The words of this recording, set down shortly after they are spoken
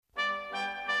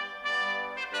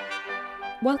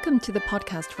Welcome to the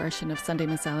podcast version of Sunday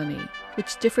Miscellany,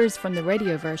 which differs from the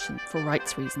radio version for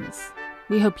rights reasons.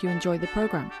 We hope you enjoy the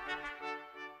programme.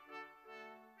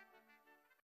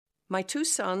 My two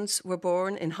sons were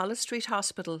born in Holles Street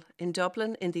Hospital in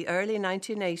Dublin in the early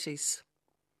 1980s.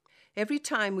 Every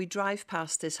time we drive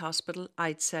past this hospital,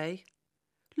 I'd say,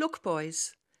 "Look,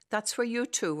 boys, that's where you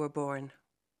two were born."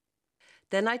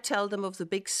 Then I'd tell them of the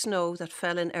big snow that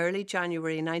fell in early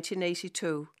January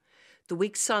 1982, the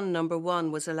week son number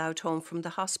 1 was allowed home from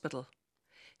the hospital.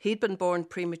 He'd been born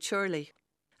prematurely,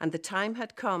 and the time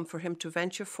had come for him to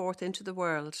venture forth into the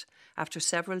world after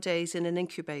several days in an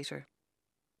incubator.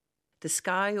 The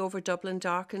sky over Dublin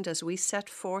darkened as we set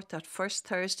forth that first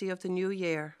Thursday of the new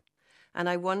year, and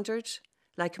I wondered,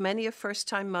 like many a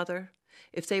first-time mother,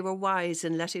 if they were wise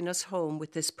in letting us home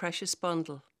with this precious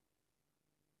bundle.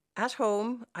 At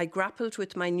home, I grappled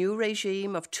with my new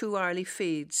regime of 2 hourly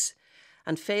feeds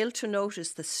and failed to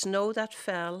notice the snow that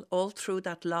fell all through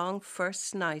that long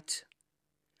first night.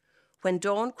 When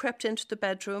dawn crept into the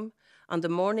bedroom on the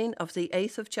morning of the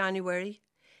 8th of January,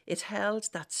 it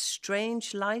held that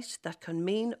strange light that can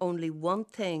mean only one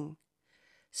thing: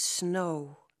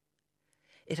 snow.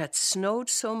 It had snowed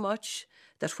so much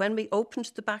that when we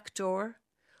opened the back door,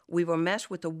 we were met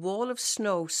with a wall of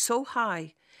snow so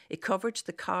high it covered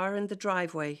the car and the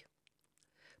driveway.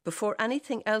 Before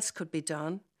anything else could be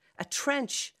done, a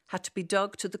trench had to be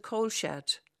dug to the coal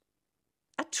shed.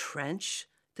 "A trench?"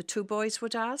 the two boys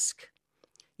would ask.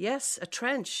 Yes, a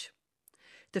trench.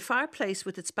 The fireplace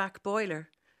with its back boiler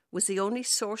was the only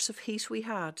source of heat we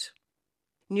had.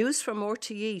 News from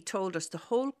RTE told us the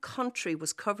whole country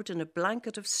was covered in a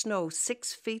blanket of snow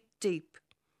 6 feet deep.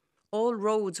 All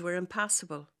roads were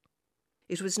impassable.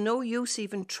 It was no use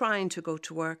even trying to go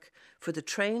to work, for the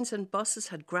trains and buses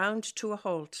had ground to a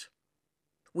halt.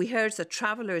 We heard that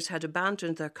travellers had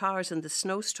abandoned their cars in the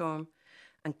snowstorm,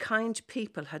 and kind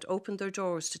people had opened their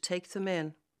doors to take them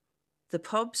in. The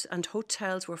pubs and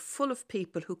hotels were full of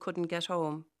people who couldn't get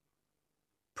home.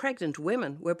 Pregnant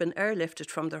women were being airlifted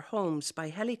from their homes by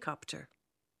helicopter.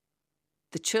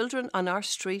 The children on our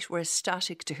street were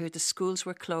ecstatic to hear the schools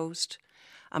were closed,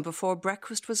 and before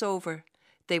breakfast was over,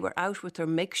 they were out with their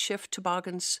makeshift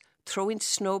toboggans, throwing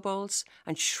snowballs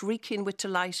and shrieking with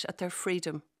delight at their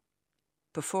freedom.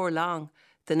 Before long,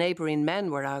 the neighbouring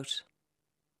men were out.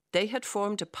 They had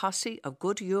formed a posse of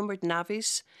good-humoured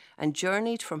navvies and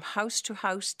journeyed from house to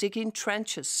house digging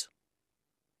trenches.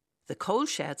 The coal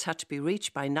sheds had to be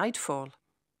reached by nightfall.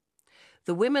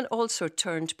 The women also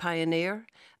turned pioneer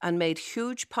and made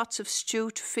huge pots of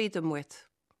stew to feed them with.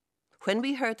 When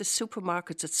we heard the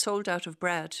supermarkets had sold out of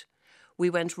bread, we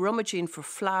went rummaging for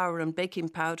flour and baking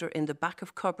powder in the back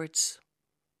of cupboards.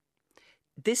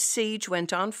 This siege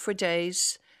went on for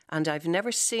days, and I've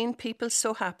never seen people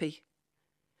so happy.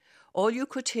 All you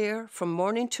could hear from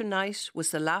morning to night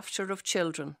was the laughter of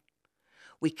children.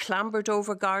 We clambered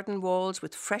over garden walls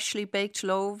with freshly baked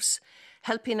loaves,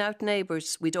 helping out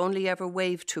neighbours we'd only ever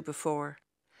waved to before.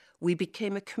 We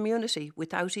became a community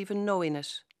without even knowing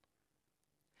it.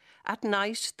 At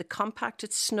night, the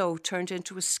compacted snow turned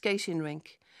into a skating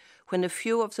rink, when a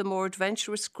few of the more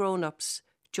adventurous grown-ups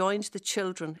joined the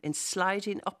children in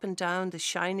sliding up and down the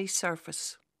shiny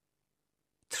surface.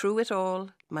 Through it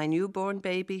all, my newborn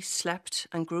baby slept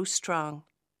and grew strong.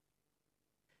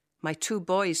 My two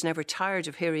boys never tired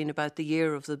of hearing about the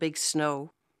year of the big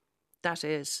snow. That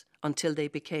is, until they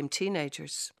became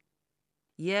teenagers.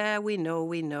 "Yeah, we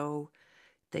know,"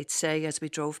 they'd say as we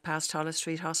drove past Holles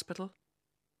Street Hospital.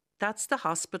 "That's the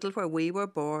hospital where we were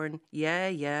born.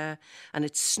 Yeah, and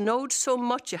it snowed so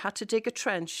much you had to dig a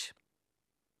trench."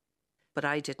 But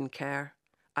I didn't care.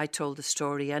 I told the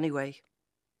story anyway.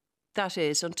 That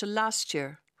is, until last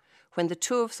year, when the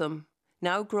two of them,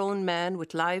 now grown men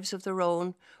with lives of their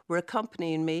own, were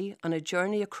accompanying me on a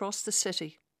journey across the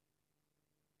city.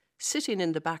 Sitting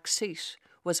in the back seat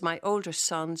was my older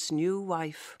son's new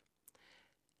wife.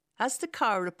 As the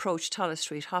car approached Holles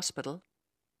Street Hospital,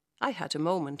 I had a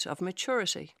moment of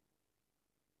maturity.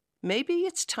 Maybe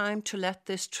it's time to let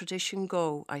this tradition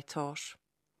go, I thought.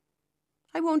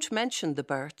 I won't mention the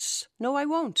births. No, I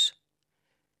won't.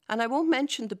 And I won't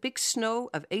mention the big snow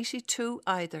of 82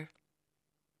 either.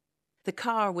 The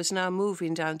car was now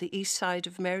moving down the east side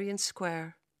of Merrion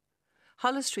Square.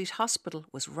 Holles Street Hospital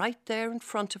was right there in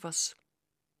front of us.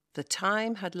 The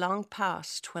time had long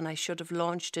passed when I should have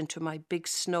launched into my big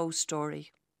snow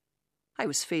story. I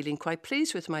was feeling quite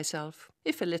pleased with myself,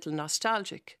 if a little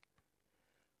nostalgic,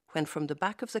 when from the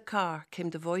back of the car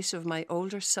came the voice of my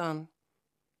older son.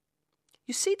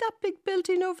 "You see that big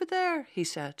building over there?" he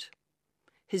said.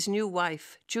 His new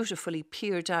wife dutifully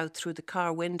peered out through the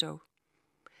car window.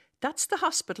 "That's the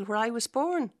hospital where I was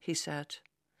born," he said.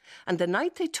 "And the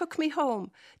night they took me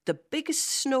home, the biggest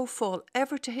snowfall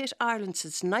ever to hit Ireland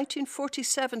since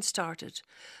 1947 started.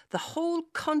 The whole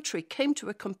country came to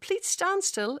a complete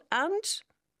standstill and..."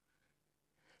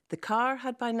 The car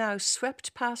had by now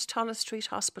swept past Holles Street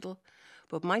Hospital,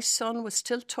 but my son was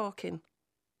still talking.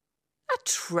 "A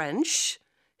trench?"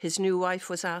 his new wife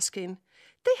was asking.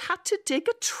 "They had to dig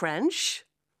a trench?"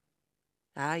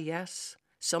 Ah, yes,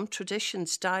 some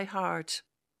traditions die hard.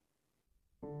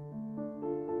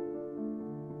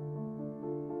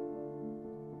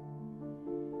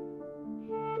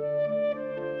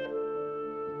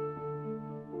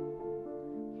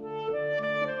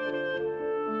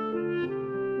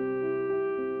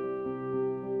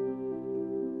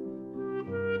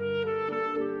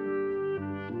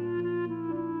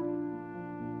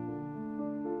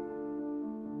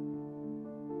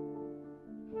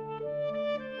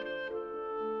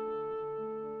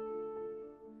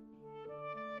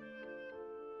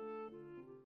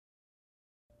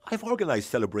 I've organised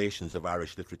celebrations of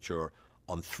Irish literature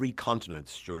on 3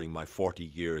 continents during my 40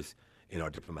 years in our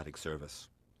diplomatic service.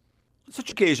 On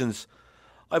such occasions,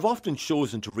 I've often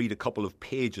chosen to read a couple of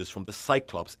pages from the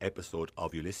Cyclops episode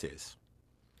of Ulysses.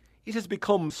 It has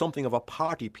become something of a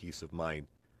party piece of mine,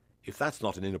 if that's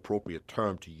not an inappropriate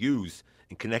term to use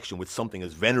in connection with something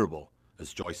as venerable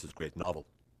as Joyce's great novel.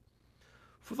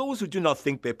 For those who do not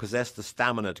think they possess the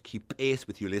stamina to keep pace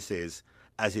with Ulysses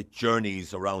as it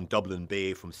journeys around Dublin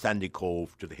Bay from Sandy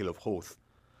Cove to the Hill of Howth,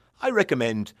 I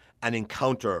recommend An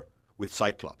Encounter with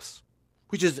Cyclops,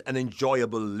 which is an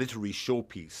enjoyable literary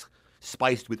showpiece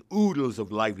spiced with oodles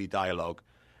of lively dialogue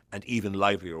and even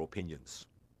livelier opinions.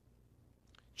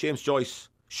 James Joyce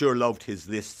sure loved his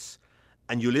lists,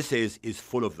 and Ulysses is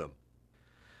full of them.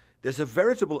 There's a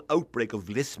veritable outbreak of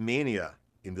list mania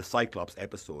in the Cyclops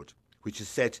episode, which is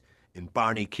set in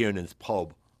Barney Kiernan's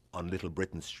pub on Little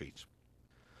Britain Street.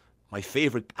 My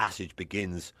favourite passage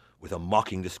begins with a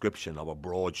mocking description of a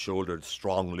broad-shouldered,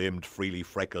 strong-limbed, freely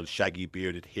freckled,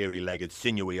 shaggy-bearded, hairy-legged,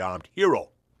 sinewy-armed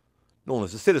hero, known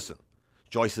as a citizen,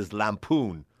 Joyce's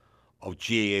lampoon of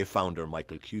GAA founder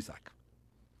Michael Cusack.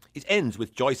 It ends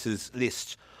with Joyce's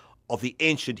list of the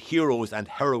ancient heroes and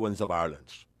heroines of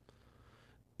Ireland.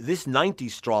 This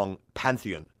 90-strong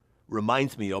pantheon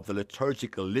reminds me of the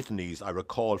liturgical litanies I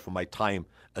recall from my time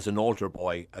as an altar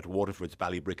boy at Waterford's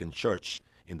Ballybricken Church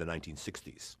in the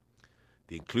 1960s.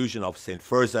 The inclusion of St.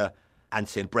 Furza and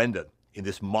St. Brendan in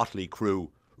this motley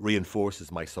crew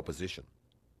reinforces my supposition.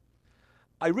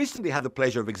 I recently had the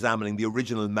pleasure of examining the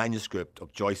original manuscript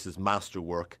of Joyce's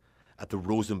masterwork at the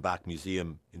Rosenbach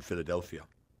Museum in Philadelphia.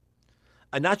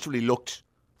 I naturally looked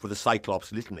for the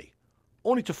Cyclops litany,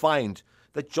 only to find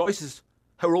that Joyce's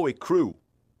heroic crew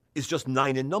is just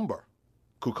 9 in number.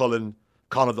 Cuchulainn,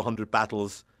 Con of the 100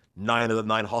 Battles, 9 of the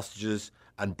 9 Hostages,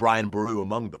 and Brian Boru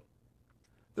among them.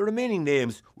 The remaining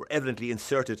names were evidently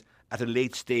inserted at a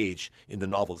late stage in the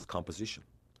novel's composition.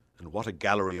 And what a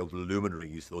gallery of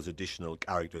luminaries those additional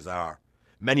characters are,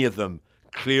 many of them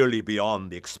clearly beyond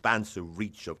the expansive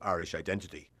reach of Irish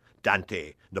identity.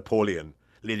 Dante, Napoleon,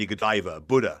 Lady Godiva,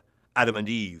 Buddha, Adam and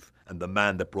Eve, and the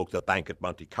man that broke the bank at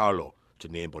Monte Carlo, to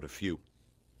name but a few.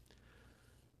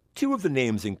 2 of the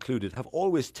names included have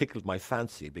always tickled my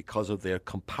fancy because of their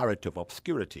comparative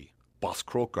obscurity: Boss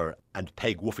Croker and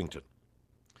Peg Woofington.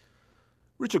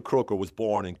 Richard Croker was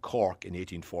born in Cork in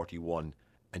 1841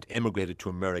 and emigrated to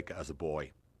America as a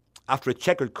boy. After a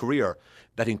checkered career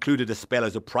that included a spell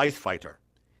as a prize fighter,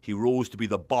 he rose to be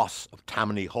the boss of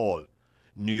Tammany Hall,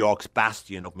 New York's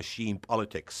bastion of machine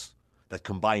politics that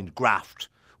combined graft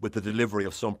with the delivery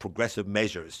of some progressive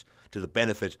measures to the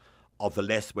benefit of the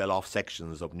less well-off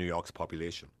sections of New York's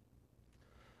population.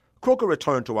 Croker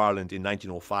returned to Ireland in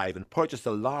 1905 and purchased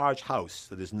a large house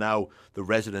that is now the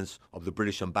residence of the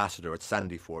British ambassador at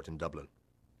Sandyford in Dublin.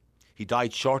 He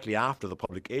died shortly after the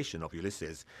publication of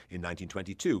Ulysses in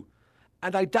 1922,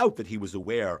 and I doubt that he was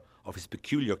aware of his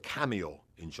peculiar cameo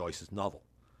in Joyce's novel.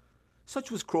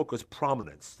 Such was Croker's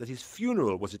prominence that his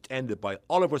funeral was attended by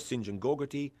Oliver St. John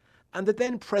Gogarty and the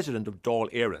then president of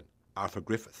Dáil Éireann, Arthur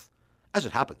Griffith. As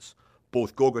it happens,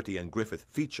 both Gogarty and Griffith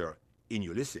feature in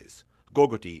Ulysses,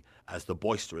 Gogarty as the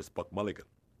boisterous Buck Mulligan.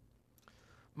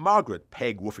 Margaret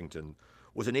Peg Woofington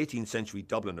was an 18th century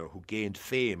Dubliner who gained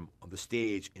fame on the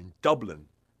stage in Dublin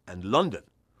and London,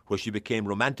 where she became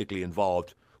romantically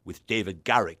involved with David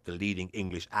Garrick, the leading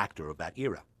English actor of that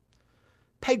era.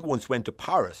 Peg once went to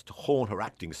Paris to hone her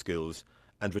acting skills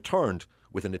and returned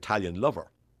with an Italian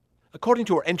lover. According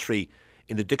to her entry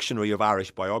in the Dictionary of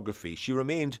Irish Biography, she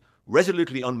remained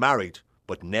resolutely unmarried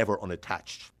but never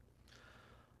unattached.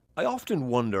 I often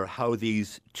wonder how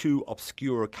these two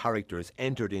obscure characters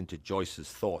entered into Joyce's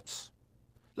thoughts.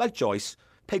 Like Joyce,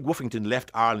 Peg Woffington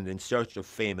left Ireland in search of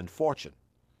fame and fortune.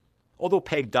 Although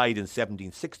Peg died in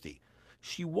 1760,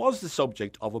 she was the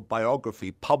subject of a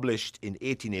biography published in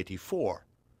 1884,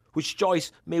 which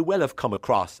Joyce may well have come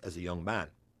across as a young man.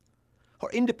 Her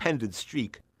independent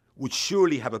streak would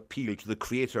surely have appealed to the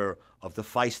creator of the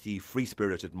feisty,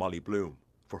 free-spirited Molly Bloom,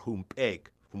 for whom Peg,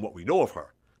 from what we know of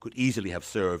her, could easily have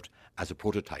served as a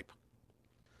prototype.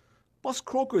 Bus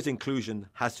Croker's inclusion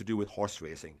has to do with horse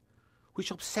racing,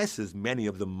 which obsesses many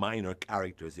of the minor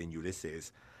characters in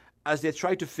Ulysses as they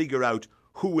try to figure out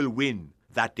who will win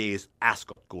that day's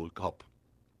Ascot Gold Cup.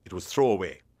 It was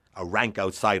throwaway, a rank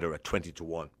outsider at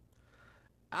 20-1.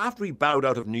 After he bowed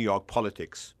out of New York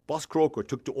politics, Bus Croker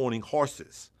took to owning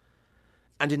horses,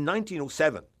 and in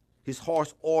 1907 his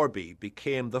horse Orby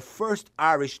became the first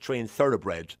Irish-trained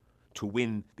thoroughbred to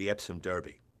win the Epsom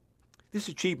Derby. This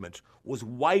achievement was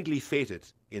widely feted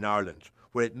in Ireland,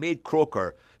 where it made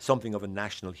Croker something of a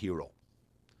national hero.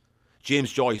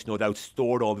 James Joyce no doubt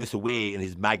stored all this away in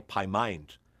his magpie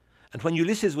mind, and when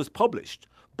Ulysses was published,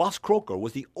 Bus Croker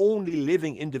was the only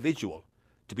living individual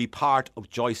to be part of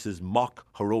Joyce's mock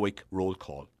heroic roll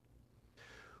call.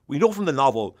 We know from the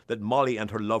novel that Molly and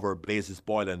her lover Blazes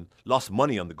Boylan lost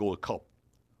money on the Gold Cup,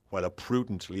 while a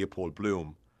prudent Leopold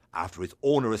Bloom, after his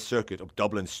onerous circuit of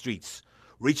Dublin streets,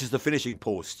 reaches the finishing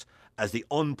post as the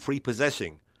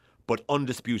unprepossessing but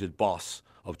undisputed boss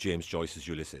of James Joyce's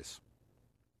Ulysses.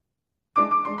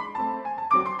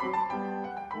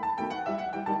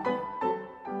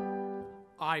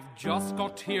 I've just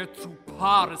got here through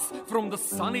Paris from the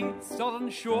sunny southern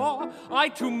shore. I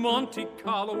to Monte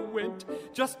Carlo went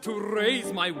just to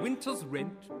raise my winter's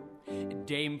rent.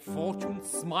 Dame Fortune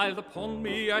smiled upon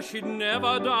me as she'd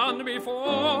never done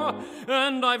before,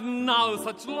 and I've now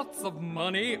such lots of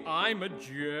money, I'm a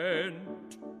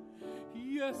gent.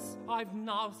 Yes, I've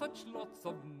now such lots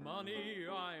of money,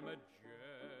 I'm a gent.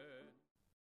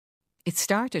 It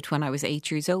started when I was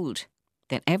 8 years old.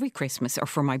 Then every Christmas, or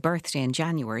for my birthday in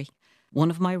January, one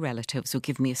of my relatives would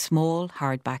give me a small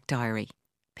hardback diary,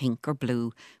 pink or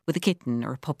blue, with a kitten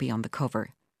or a puppy on the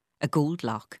cover, a gold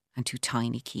lock and 2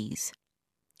 tiny keys.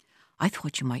 I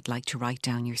thought you might like to write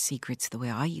down your secrets the way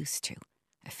I used to,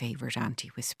 a favourite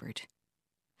auntie whispered.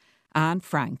 Anne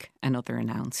Frank, another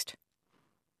announced.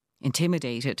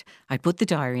 Intimidated, I'd put the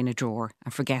diary in a drawer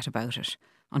and forget about it,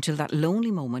 until that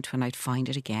lonely moment when I'd find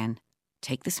it again,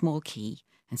 take the small key,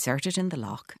 insert it in the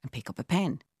lock and pick up a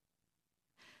pen.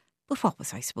 But what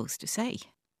was I supposed to say?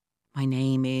 My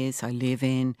name is, I live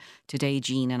in, today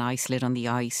Jean and I slid on the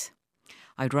ice.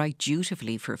 I'd write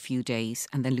dutifully for a few days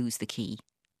and then lose the key.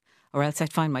 Or else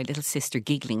I'd find my little sister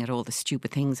giggling at all the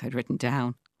stupid things I'd written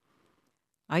down.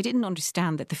 I didn't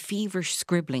understand that the feverish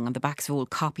scribbling on the backs of old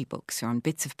copybooks or on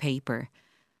bits of paper,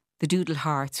 the doodle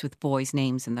hearts with boys'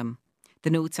 names in them, the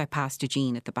notes I passed to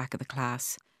Jean at the back of the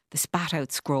class, the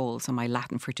spat-out scrolls on my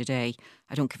Latin for today.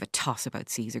 I don't give a toss about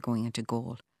Caesar going into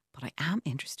Gaul, but I am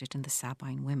interested in the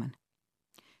Sabine women.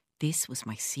 This was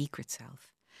my secret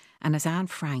self. And as Anne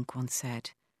Frank once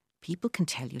said, people can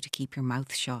tell you to keep your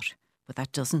mouth shut, but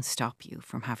that doesn't stop you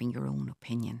from having your own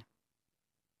opinion.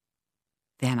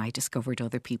 Then I discovered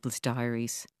other people's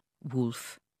diaries.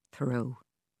 Woolf, Thoreau,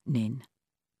 Nin.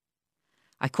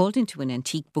 I called into an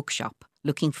antique bookshop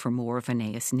looking for more of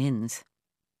Aeneas Nin's.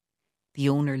 The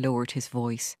owner lowered his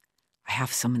voice. I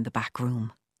have some in the back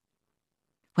room.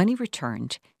 When he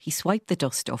returned, he swiped the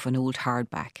dust off an old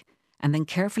hardback and then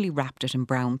carefully wrapped it in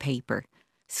brown paper,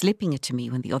 slipping it to me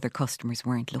when the other customers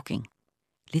weren't looking.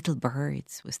 Little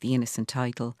Birds was the innocent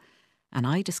title, and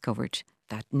I discovered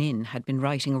that Nin had been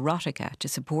writing erotica to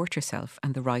support herself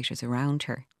and the writers around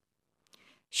her.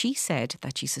 She said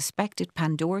that she suspected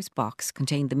Pandora's box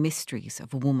contained the mysteries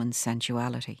of a woman's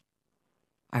sensuality.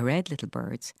 I read Little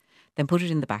Birds, then put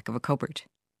it in the back of a cupboard.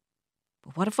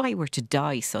 But what if I were to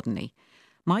die suddenly?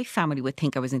 My family would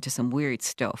think I was into some weird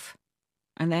stuff.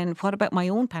 And then what about my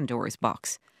own Pandora's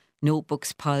box?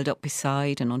 Notebooks piled up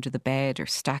beside and under the bed or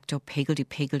stacked up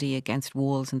higgledy-piggledy against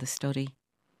walls in the study.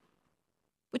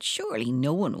 But surely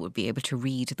no one would be able to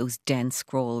read those dense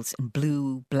scrawls in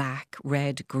blue, black,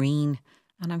 red, green,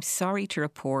 and I'm sorry to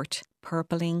report,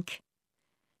 purple ink.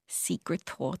 Secret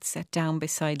thoughts set down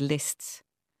beside lists.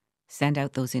 Send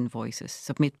out those invoices,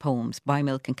 submit poems, buy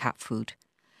milk and cat food.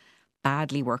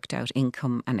 Badly worked out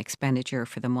income and expenditure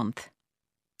for the month.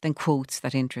 Then quotes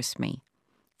that interest me.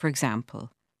 For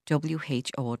example,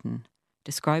 W.H. Auden,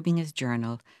 describing his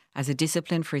journal as a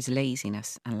discipline for his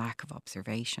laziness and lack of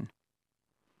observation.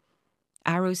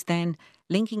 Arrows then,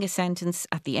 linking a sentence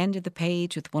at the end of the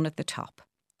page with one at the top.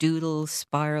 doodles,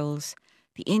 spirals,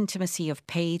 the intimacy of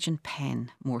page and pen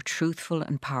more truthful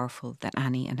and powerful than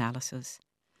Annie and Alice's.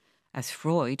 As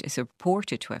Freud is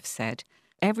reported to have said,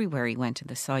 everywhere he went in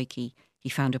the psyche, he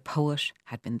found a poet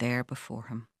had been there before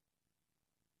him.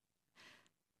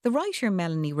 The writer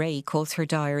Melanie Ray calls her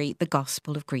diary the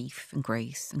gospel of grief and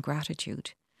grace and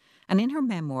gratitude. And in her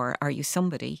memoir, Are You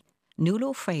Somebody?,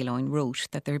 Nuala Fayloin wrote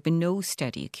that there had been no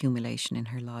steady accumulation in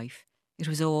her life. It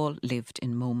was all lived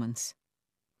in moments.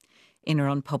 In her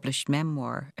unpublished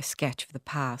memoir, A Sketch of the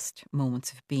Past,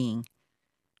 Moments of Being,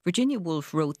 Virginia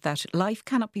Woolf wrote that life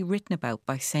cannot be written about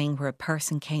by saying where a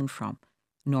person came from,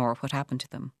 nor what happened to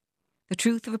them. The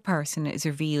truth of a person is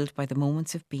revealed by the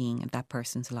moments of being in that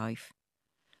person's life.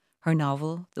 Her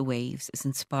novel, The Waves, is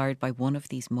inspired by one of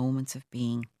these moments of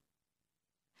being.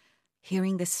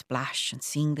 Hearing this splash and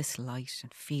seeing this light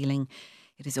and feeling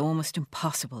it is almost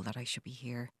impossible that I should be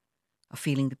here, of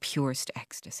feeling the purest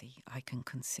ecstasy I can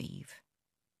conceive.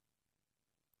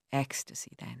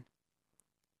 Ecstasy, then.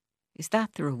 Is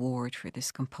that the reward for this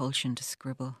compulsion to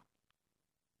scribble?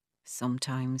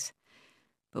 Sometimes,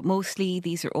 but mostly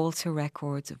these are also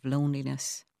records of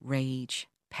loneliness, rage,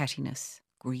 pettiness,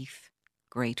 grief,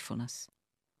 gratefulness.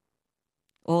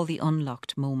 All the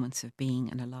unlocked moments of being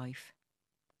in a life.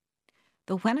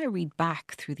 Though when I read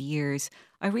back through the years,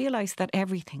 I realise that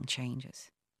everything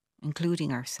changes,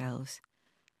 including ourselves,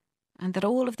 and that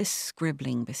all of this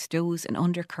scribbling bestows an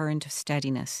undercurrent of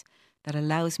steadiness that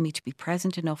allows me to be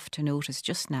present enough to notice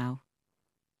just now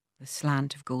the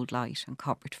slant of gold light on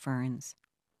coppered ferns,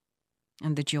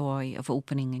 and the joy of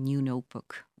opening a new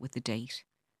notebook with the date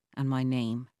and my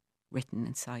name written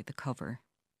inside the cover.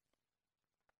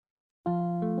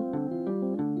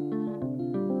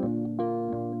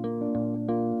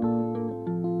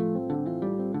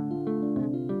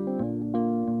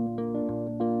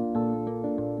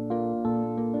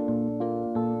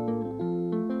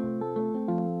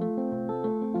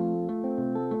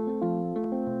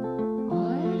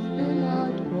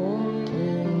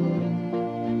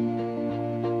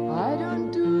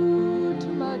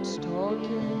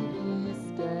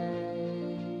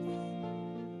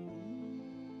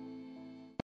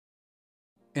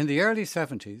 In the early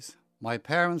 70s, my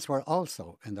parents were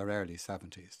also in their early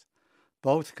 70s,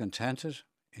 both contented,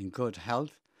 in good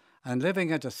health, and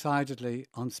living a decidedly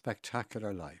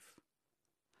unspectacular life.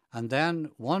 And then,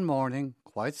 one morning,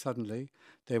 quite suddenly,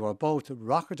 they were both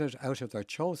rocketed out of their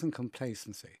chosen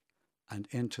complacency and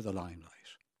into the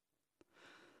limelight.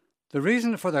 The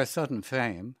reason for their sudden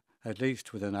fame, at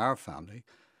least within our family,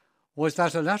 was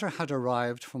that a letter had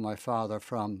arrived from my father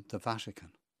from the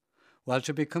Vatican. Well,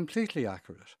 to be completely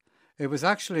accurate, it was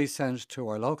actually sent to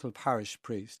our local parish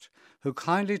priest, who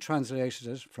kindly translated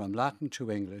it from Latin to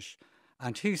English,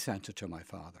 and he sent it to my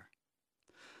father.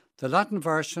 The Latin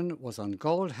version was on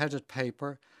gold-headed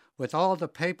paper with all the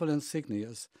papal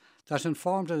insignias that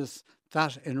informed us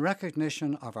that in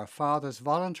recognition of our father's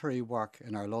voluntary work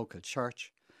in our local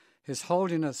church, His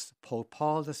Holiness Pope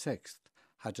Paul VI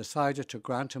had decided to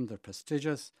grant him the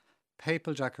prestigious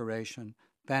papal decoration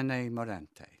Bene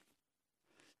Morente.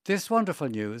 This wonderful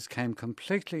news came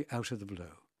completely out of the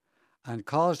blue and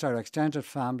caused our extended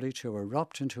family to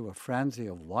erupt into a frenzy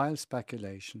of wild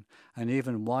speculation and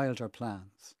even wilder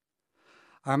plans.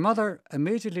 Our mother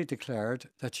immediately declared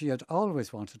that she had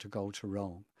always wanted to go to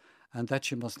Rome and that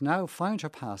she must now find her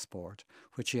passport,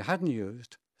 which she hadn't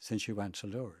used since she went to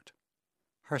Lourdes.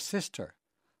 Her sister,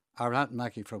 our Aunt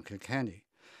Maggie from Kilkenny,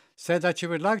 said that she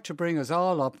would like to bring us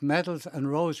all up medals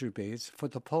and rosary beads for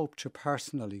the Pope to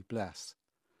personally bless.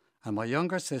 And my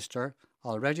younger sister,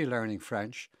 already learning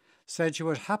French, said she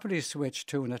would happily switch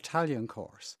to an Italian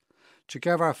course to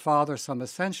give our father some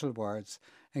essential words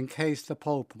in case the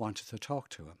Pope wanted to talk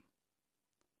to him.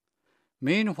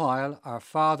 Meanwhile, our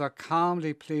father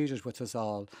calmly pleaded with us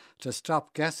all to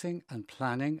stop guessing and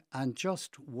planning and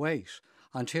just wait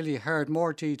until he heard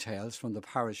more details from the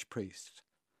parish priest.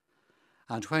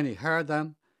 And when he heard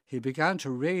them, he began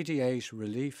to radiate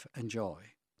relief and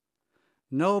joy.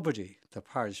 Nobody, the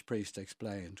parish priest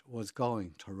explained, was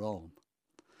going to Rome.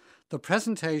 The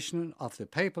presentation of the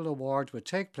papal award would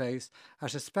take place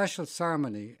at a special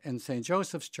ceremony in St.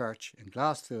 Joseph's Church in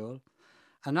Glasgow,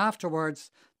 and afterwards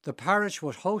the parish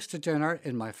would host a dinner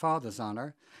in my father's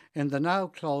honour in the now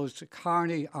closed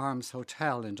Carney Arms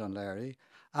Hotel in Dunleary,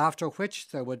 after which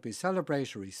there would be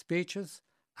celebratory speeches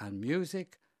and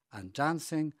music and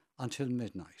dancing until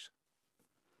midnight.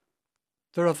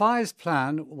 The revised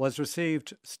plan was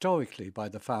received stoically by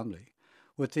the family,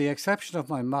 with the exception of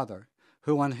my mother,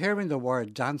 who on hearing the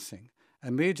word dancing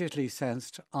immediately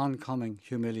sensed oncoming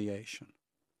humiliation.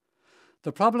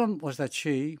 The problem was that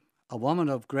she, a woman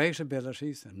of great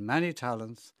abilities and many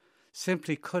talents,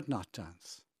 simply could not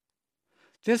dance.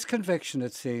 This conviction,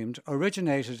 it seemed,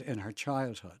 originated in her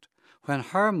childhood, when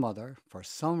her mother, for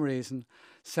some reason,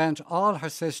 sent all her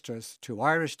sisters to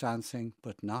Irish dancing,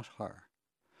 but not her.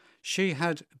 She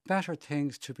had better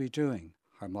things to be doing,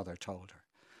 her mother told her,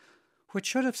 which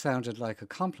should have sounded like a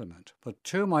compliment, but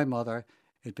to my mother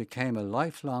it became a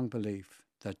lifelong belief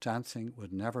that dancing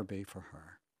would never be for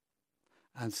her.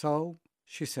 And so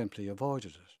she simply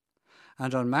avoided it.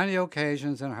 And on many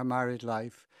occasions in her married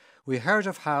life, we heard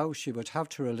of how she would have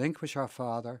to relinquish her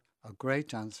father, a great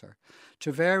dancer,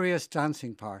 to various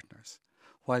dancing partners,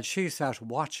 while she sat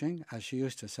watching, as she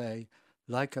used to say,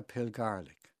 like a pill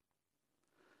garlic.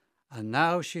 And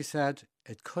now, she said,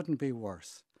 it couldn't be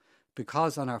worse,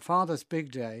 because on her father's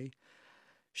big day,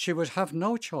 she would have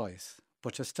no choice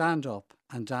but to stand up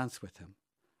and dance with him,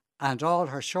 and all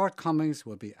her shortcomings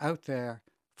would be out there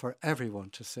for everyone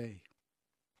to see.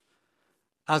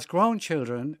 As grown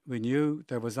children, we knew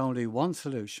there was only one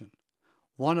solution.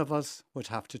 One of us would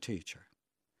have to teach her.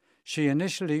 She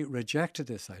initially rejected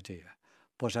this idea,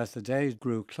 but as the days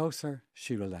grew closer,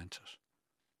 she relented.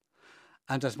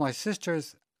 And as my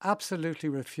sisters absolutely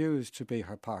refused to be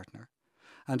her partner,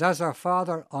 and as our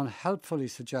father unhelpfully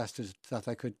suggested that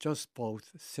I could just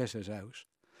both sit it out,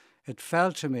 it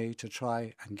fell to me to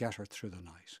try and get her through the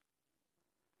night.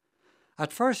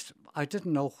 At first, I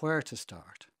didn't know where to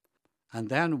start, and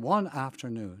then one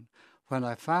afternoon, when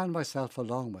I found myself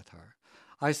alone with her,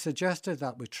 I suggested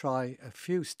that we try a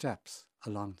few steps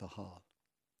along the hall.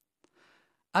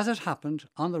 As it happened,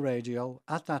 on the radio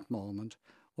at that moment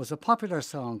was a popular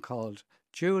song called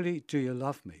 "Julie, Do You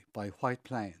Love Me" by White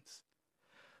Plains,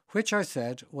 which I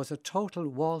said was a total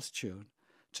waltz tune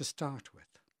to start with.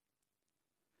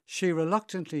 She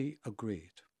reluctantly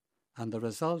agreed, and the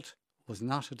result was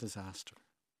not a disaster.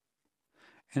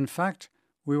 In fact,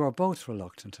 we were both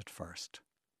reluctant at first.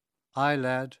 I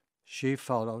led, she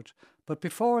followed, but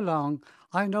before long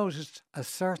I noticed a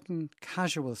certain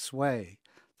casual sway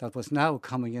that was now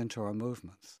coming into her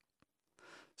movements.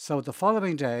 So the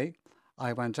following day,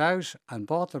 I went out and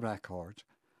bought the record,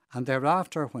 and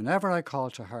thereafter, whenever I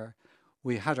called to her,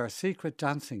 we had our secret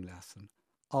dancing lesson,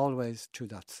 always to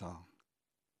that song.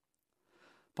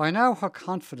 By now her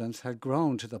confidence had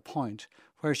grown to the point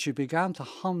where she began to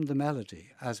hum the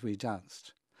melody as we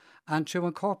danced, and to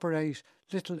incorporate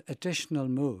little additional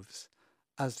moves,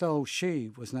 as though she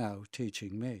was now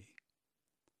teaching me.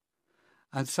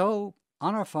 And so,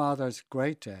 on her father's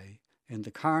great day in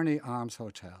the Carney Arms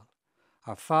Hotel,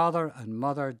 our father and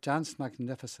mother danced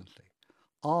magnificently,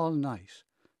 all night,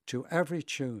 to every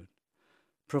tune,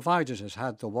 provided it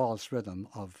had the waltz rhythm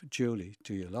of "Julie,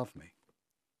 Do You Love Me?"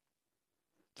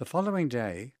 The following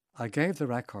day, I gave the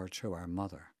record to our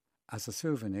mother as a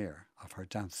souvenir of her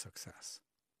dance success.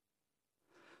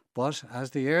 But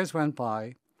as the years went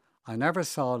by, I never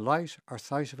saw light or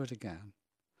sight of it again,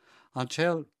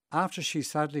 until, after she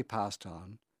sadly passed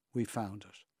on, we found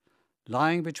it,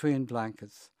 lying between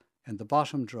blankets in the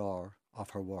bottom drawer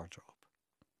of her wardrobe.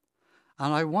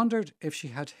 And I wondered if she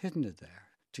had hidden it there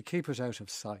to keep it out of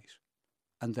sight,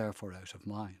 and therefore out of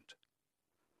mind.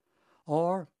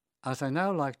 Or, as I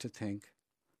now like to think,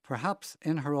 perhaps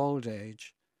in her old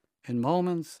age, in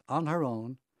moments on her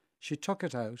own, she took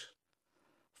it out,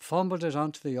 fumbled it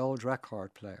onto the old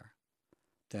record player,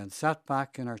 then sat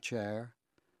back in her chair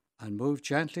and moved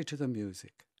gently to the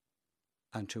music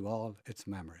and to all its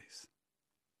memories.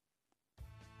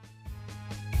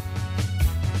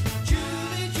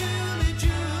 Julie, Julie,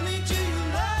 Julie, do you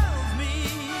love me?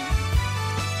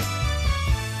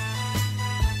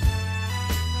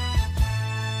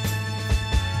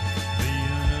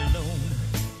 Being alone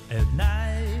at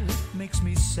night makes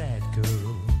me sad,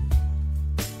 girl.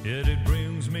 Yet it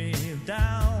brings me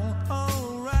down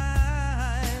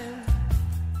alright.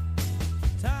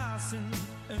 Tossing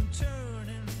and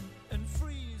turning and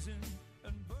freezing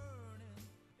and burning.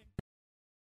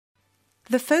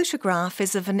 The photograph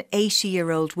is of an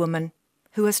 80-year-old woman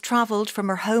who has travelled from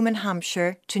her home in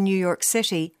Hampshire to New York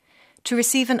City to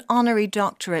receive an honorary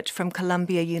doctorate from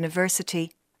Columbia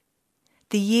University.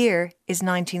 The year is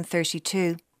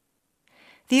 1932.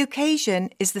 The occasion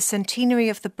is the centenary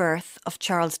of the birth of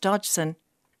Charles Dodgson,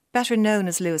 better known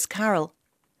as Lewis Carroll,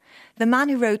 the man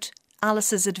who wrote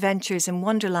Alice's Adventures in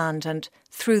Wonderland and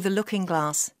Through the Looking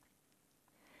Glass.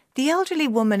 The elderly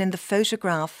woman in the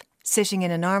photograph, sitting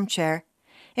in an armchair,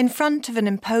 in front of an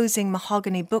imposing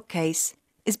mahogany bookcase,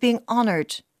 is being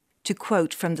honoured, to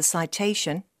quote from the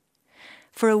citation,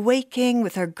 for awaking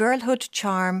with her girlhood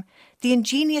charm the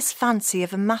ingenious fancy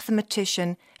of a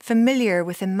mathematician familiar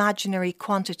with imaginary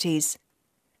quantities,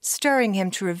 stirring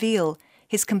him to reveal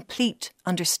his complete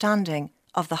understanding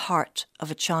of the heart of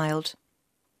a child.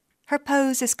 Her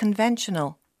pose is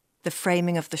conventional. The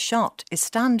framing of the shot is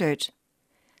standard.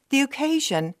 The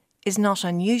occasion is not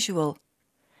unusual.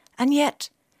 And yet,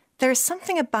 there is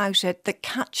something about it that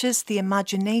catches the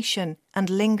imagination and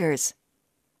lingers.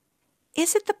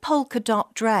 Is it the polka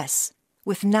dot dress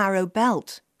with narrow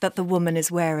belt that the woman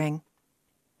is wearing?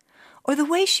 Or the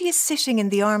way she is sitting in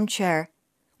the armchair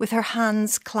with her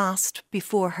hands clasped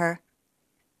before her?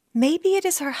 Maybe it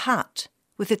is her hat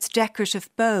with its decorative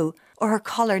bow or her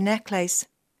collar necklace.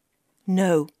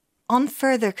 No, on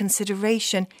further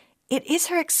consideration, it is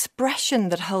her expression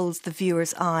that holds the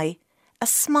viewer's eye. A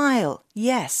smile,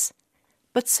 yes,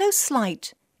 but so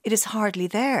slight it is hardly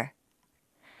there.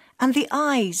 And the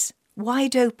eyes,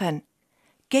 wide open,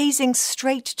 gazing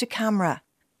straight to camera,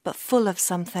 but full of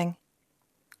something.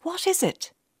 What is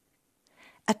it?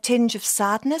 A tinge of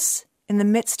sadness in the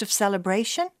midst of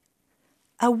celebration?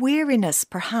 A weariness,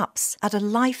 perhaps, at a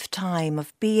lifetime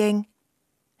of being...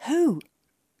 Who?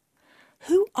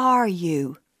 Who are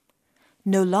you?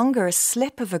 No longer a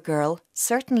slip of a girl,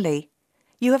 certainly.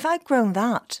 You have outgrown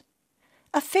that.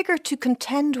 A figure to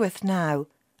contend with now,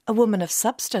 a woman of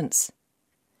substance.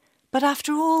 But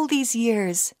after all these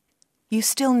years, you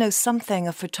still know something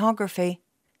of photography.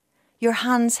 Your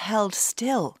hands held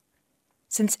still,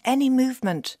 since any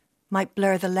movement might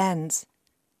blur the lens.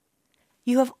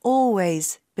 You have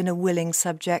always been a willing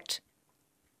subject.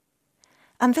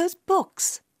 And those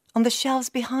books on the shelves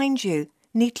behind you,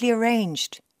 neatly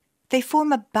arranged, they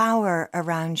form a bower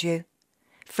around you,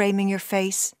 framing your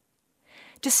face,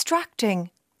 distracting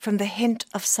from the hint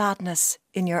of sadness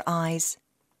in your eyes.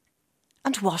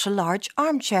 And what a large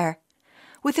armchair,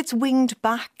 with its winged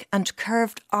back and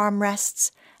curved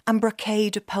armrests and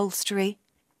brocade upholstery.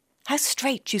 How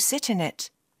straight you sit in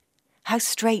it. How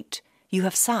straight you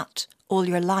have sat all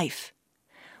your life,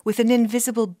 with an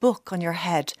invisible book on your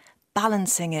head,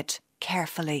 balancing it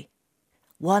carefully.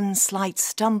 One slight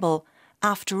stumble,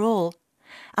 after all,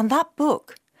 and that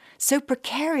book, so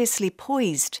precariously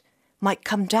poised, might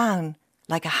come down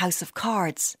like a house of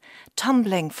cards,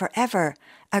 tumbling forever,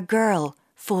 a girl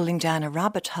falling down a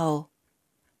rabbit hole.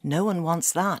 No one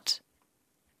wants that.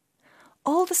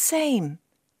 All the same,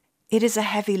 it is a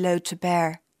heavy load to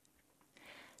bear.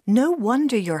 No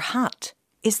wonder your hat,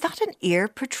 is that an ear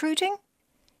protruding?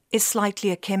 Is slightly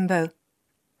akimbo.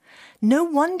 No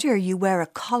wonder you wear a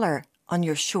collar on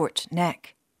your short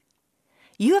neck.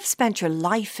 You have spent your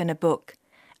life in a book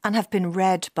and have been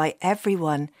read by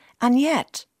everyone, and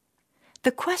yet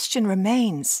the question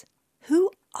remains,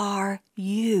 who are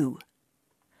you?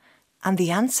 And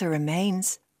the answer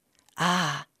remains,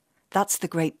 that's the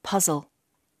great puzzle.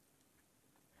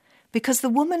 Because the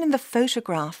woman in the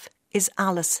photograph is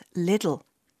Alice Liddell,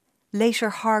 later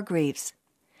Hargreaves,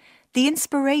 the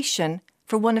inspiration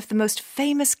for one of the most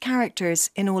famous characters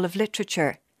in all of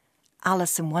literature,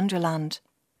 Alice in Wonderland,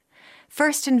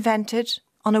 first invented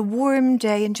on a warm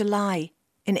day in July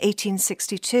in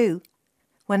 1862,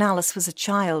 when Alice was a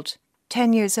child,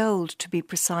 10 years old to be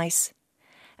precise,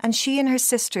 and she and her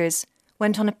sisters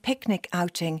went on a picnic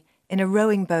outing in a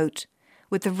rowing boat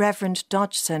with the Reverend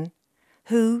Dodgson,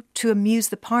 who, to amuse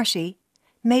the party,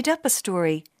 made up a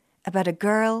story about a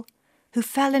girl who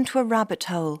fell into a rabbit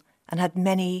hole and had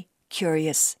many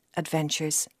curious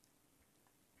adventures.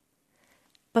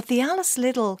 But the Alice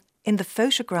Liddell in the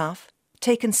photograph,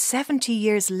 taken 70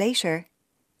 years later,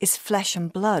 is flesh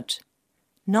and blood,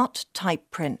 not type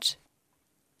print.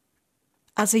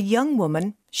 As a young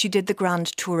woman, she did the grand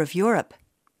tour of Europe.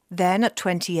 Then, at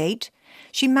 28,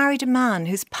 she married a man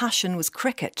whose passion was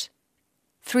cricket.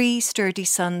 3 sturdy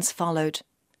sons followed.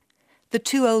 The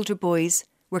 2 older boys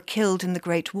were killed in the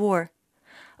Great War.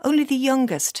 Only the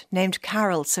youngest, named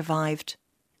Carol, survived.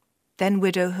 Then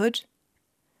widowhood.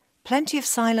 Plenty of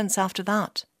silence after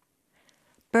that.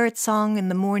 Birdsong in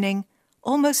the morning,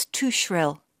 almost too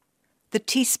shrill. The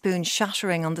teaspoon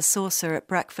shattering on the saucer at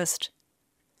breakfast.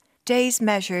 Days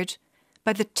measured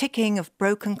by the ticking of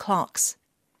broken clocks,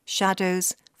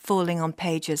 shadows falling on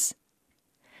pages.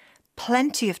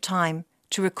 Plenty of time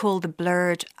to recall the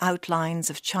blurred outlines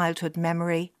of childhood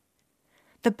memory.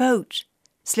 The boat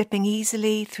slipping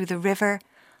easily through the river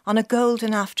on a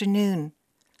golden afternoon,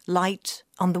 light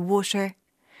on the water,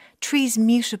 trees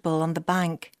mutable on the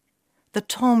bank, the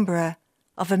timbre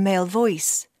of a male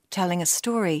voice telling a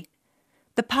story,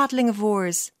 the paddling of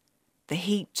oars, the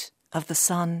heat of the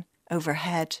sun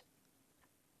overhead.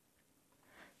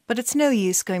 But it's no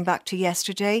use going back to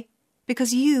yesterday,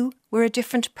 because you were a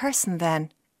different person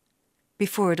then,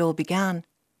 before it all began.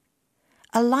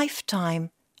 A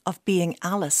lifetime of being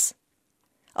Alice.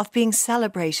 of being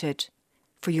celebrated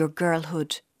for your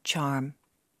girlhood charm.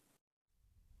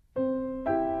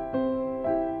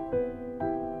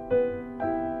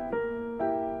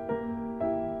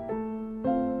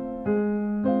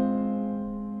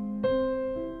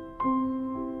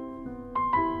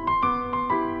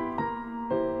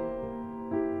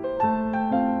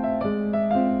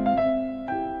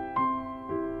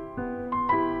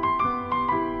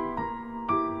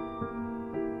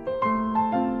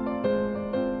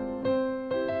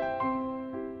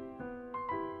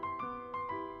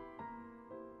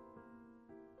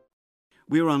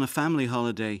 We were on a family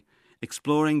holiday,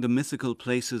 exploring the mythical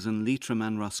places in Leitrim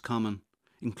and Roscommon,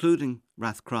 including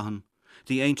Rathcroghan,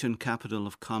 the ancient capital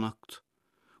of Connacht,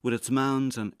 with its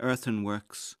mounds and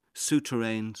earthenworks,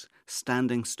 souterrains,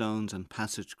 standing stones and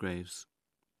passage graves.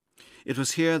 It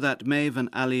was here that Maeve and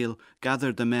Alice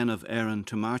gathered the men of Erin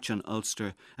to march on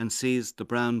Ulster and seize the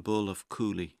brown bull of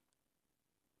Cooley.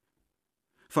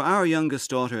 For our youngest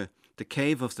daughter, the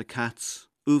Cave of the Cats,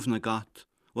 Uvnagot,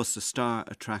 was the star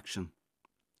attraction.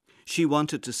 She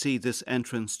wanted to see this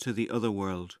entrance to the other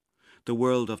world, the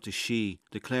world of the She,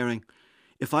 declaring,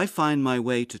 "If I find my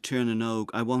way to Tirnanog,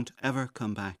 I won't ever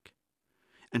come back."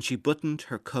 And she buttoned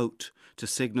her coat to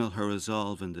signal her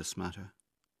resolve in this matter.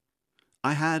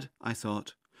 I had, I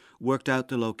thought, worked out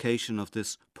the location of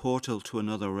this portal to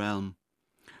another realm,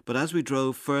 but as we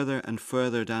drove further and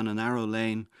further down a narrow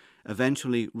lane,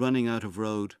 eventually running out of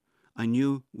road, I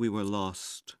knew we were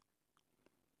lost.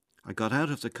 I got out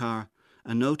of the car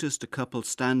and noticed a couple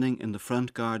standing in the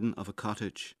front garden of a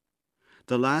cottage,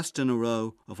 the last in a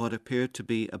row of what appeared to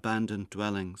be abandoned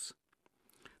dwellings.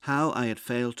 How I had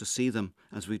failed to see them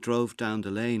as we drove down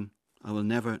the lane, I will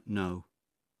never know.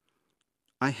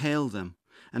 I hailed them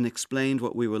and explained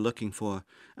what we were looking for,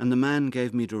 and the man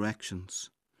gave me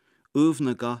directions.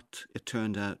 Uvnagot, it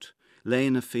turned out, lay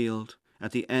in a field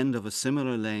at the end of a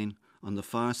similar lane on the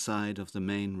far side of the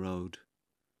main road.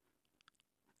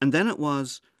 And then it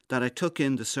was that I took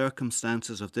in the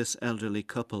circumstances of this elderly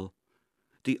couple,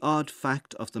 the odd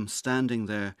fact of them standing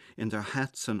there in their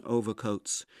hats and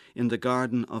overcoats in the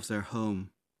garden of their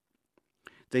home.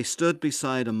 They stood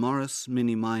beside a Morris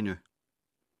Mini Minor.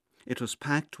 It was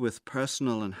packed with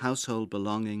personal and household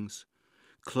belongings,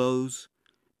 clothes,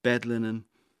 bed linen,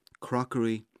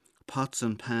 crockery, pots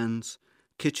and pans,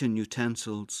 kitchen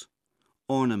utensils,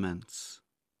 ornaments.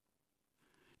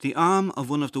 The arm of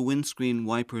one of the windscreen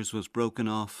wipers was broken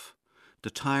off, the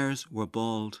tyres were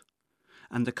bald,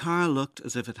 and the car looked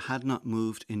as if it had not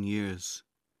moved in years.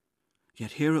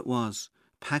 Yet here it was,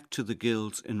 packed to the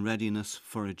gills in readiness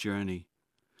for a journey.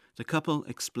 The couple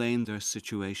explained their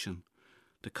situation.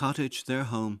 The cottage, their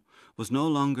home, was no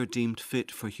longer deemed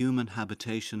fit for human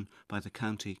habitation by the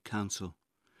county council.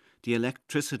 The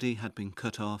electricity had been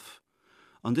cut off.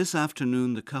 On this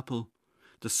afternoon the couple,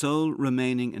 the sole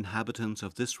remaining inhabitants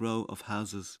of this row of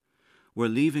houses, were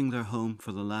leaving their home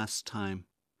for the last time.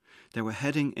 They were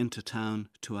heading into town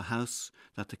to a house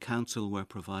that the council were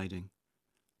providing.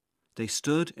 They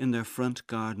stood in their front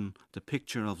garden, the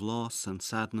picture of loss and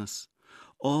sadness,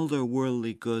 all their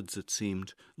worldly goods, it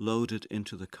seemed, loaded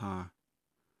into the car.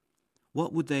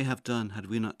 What would they have done had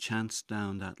we not chanced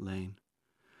down that lane?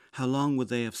 How long would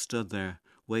they have stood there,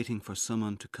 waiting for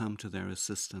someone to come to their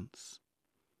assistance?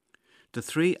 The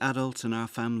 3 adults in our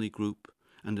family group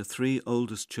and the 3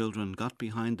 oldest children got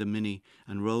behind the Mini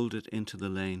and rolled it into the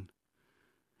lane.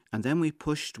 And then we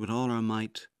pushed with all our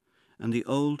might, and the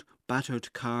old,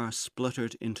 battered car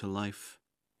spluttered into life.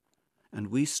 And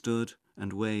we stood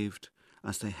and waved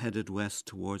as they headed west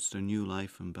towards their new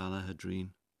life in Ballahadreen.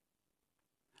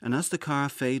 And as the car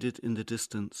faded in the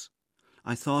distance,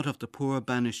 I thought of the poor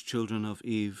banished children of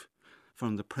Eve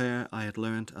from the prayer I had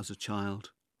learnt as a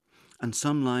child, and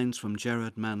some lines from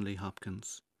Gerard Manley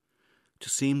Hopkins. To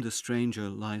seem the stranger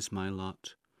lies my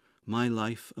lot, my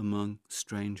life among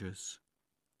strangers.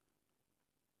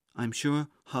 I'm sure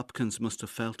Hopkins must have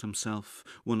felt himself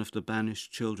one of the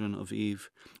banished children of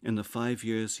Eve in the 5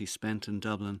 years he spent in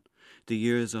Dublin, the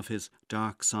years of his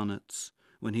dark sonnets,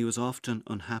 when he was often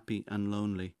unhappy and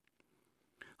lonely.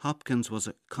 Hopkins was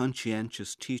a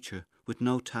conscientious teacher with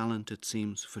no talent, it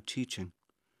seems, for teaching.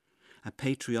 A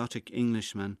patriotic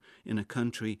Englishman in a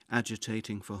country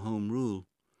agitating for home rule.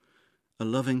 A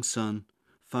loving son,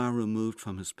 far removed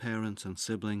from his parents and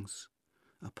siblings.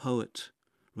 A poet,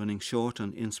 running short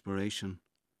on inspiration.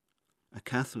 A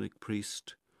Catholic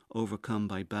priest, overcome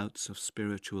by bouts of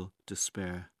spiritual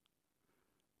despair.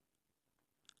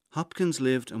 Hopkins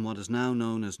lived in what is now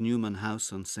known as Newman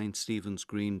House on St. Stephen's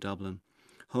Green, Dublin,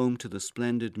 home to the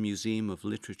splendid Museum of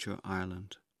Literature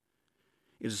Ireland.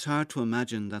 It is hard to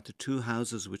imagine that the two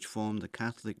houses which form the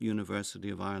Catholic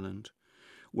University of Ireland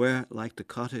were, like the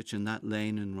cottage in that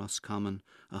lane in Roscommon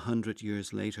 100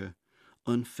 years later,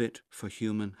 unfit for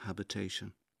human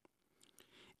habitation.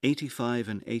 85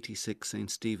 and 86 St.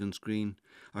 Stephen's Green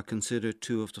are considered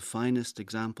two of the finest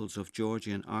examples of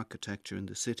Georgian architecture in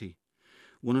the city,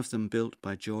 one of them built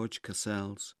by George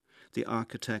Cassels, the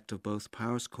architect of both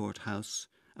Powerscourt House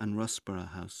and Russborough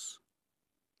House.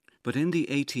 But in the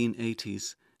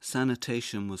 1880s,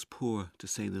 sanitation was poor, to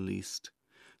say the least,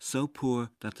 so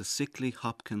poor that the sickly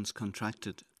Hopkins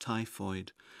contracted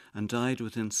typhoid and died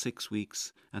within 6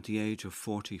 weeks at the age of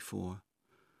 44.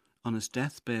 On his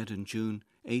deathbed in June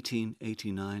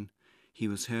 1889, he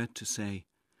was heard to say,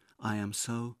 "I am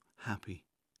so happy."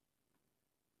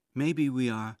 Maybe we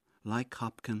are, like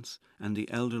Hopkins and the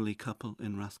elderly couple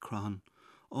in Rathcroghan,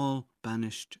 all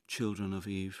banished children of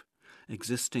Eve,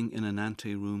 existing in an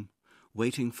ante-room,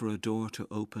 waiting for a door to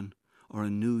open or a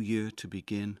new year to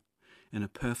begin, in a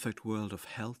perfect world of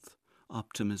health,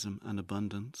 optimism and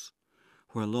abundance,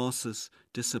 where losses,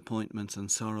 disappointments and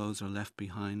sorrows are left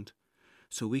behind,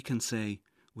 so we can say,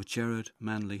 with Gerard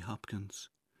Manley Hopkins,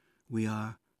 we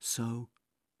are so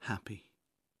happy.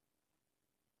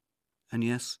 And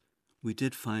yes, we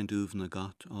did find Uaimh na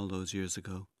Ghat all those years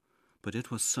ago, but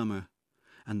it was summer,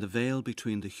 and the veil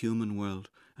between the human world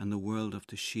and the world of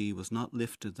the she was not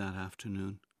lifted that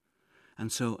afternoon,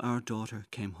 and so our daughter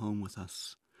came home with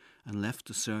us and left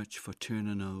the search for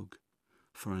Tirnanog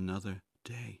for another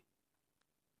day.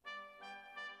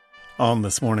 On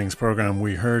this morning's programme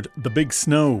we heard The Big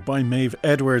Snow by Maeve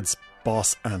Edwards,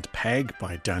 Boss and Peg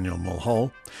by Daniel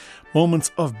Mulhall, Moments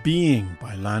of Being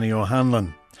by Lani O,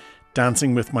 Hanlon,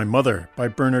 Dancing with My Mother by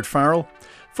Bernard Farrell,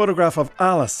 Photograph of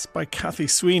Alice by Cathy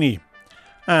Sweeney,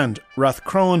 and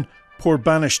Rathcroghan, Poor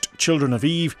Banished Children of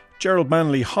Eve, Gerald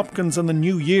Manley Hopkins and the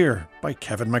New Year by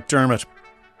Kevin McDermott.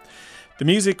 The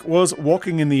music was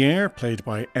Walking in the Air, played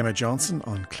by Emma Johnson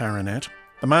on clarinet,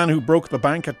 The Man Who Broke the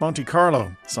Bank at Monte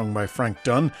Carlo, sung by Frank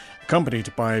Dunn,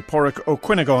 accompanied by Porrick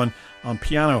O'Quinnegon on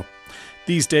piano,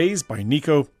 These Days by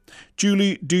Nico,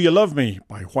 Julie, Do You Love Me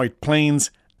by White Plains,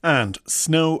 and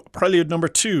Snow Prelude No.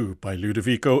 2 by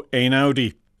Ludovico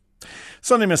Einaudi.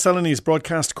 Sunday Miscellany's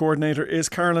broadcast coordinator is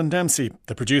Carolyn Dempsey.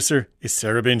 The producer is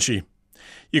Sarah Binchy.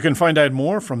 You can find out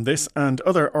more from this and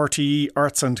other RTE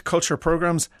arts and culture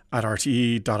programmes at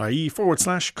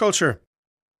rte.ie/culture.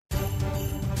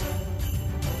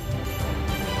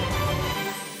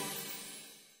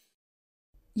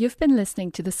 You've been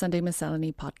listening to the Sunday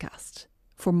Miscellany podcast.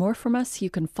 For more from us, you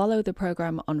can follow the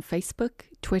programme on Facebook,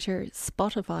 Twitter,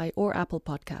 Spotify or Apple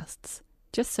Podcasts.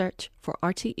 Just search for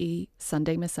RTE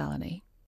Sunday Miscellany.